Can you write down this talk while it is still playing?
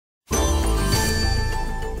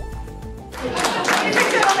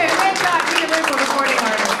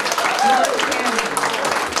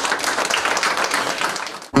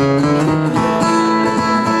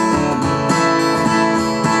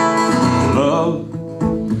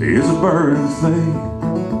is a burning thing,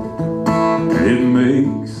 and it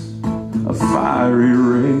makes a fiery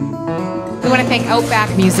ring. We want to thank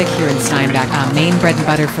Outback Music here in Steinbach. Maine bread and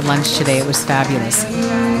butter for lunch today. It was fabulous.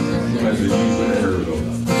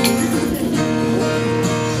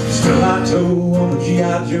 Still I toe on a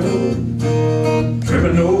G.I. Joe,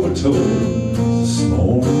 tripping over toes this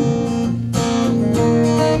morning.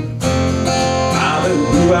 My little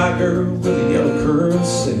blue-eyed girl with a yellow curl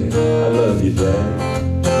said, I love you, Dad,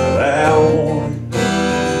 that morning.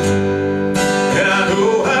 And I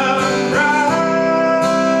know how to cry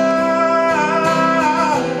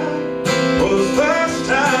for the first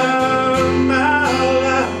time in my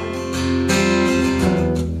life.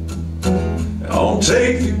 I'll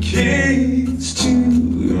take the kids to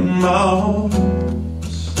Mars,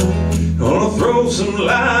 gonna throw some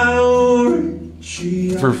light on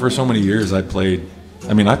it. For so many years I played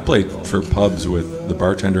for pubs with the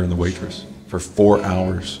bartender and the waitress for 4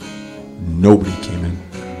 hours. Nobody came in.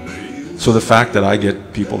 So the fact that I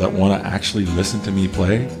get people that want to actually listen to me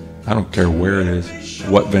play, I don't care where it is,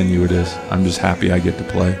 what venue it is, I'm just happy I get to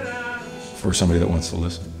play for somebody that wants to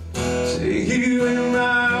listen.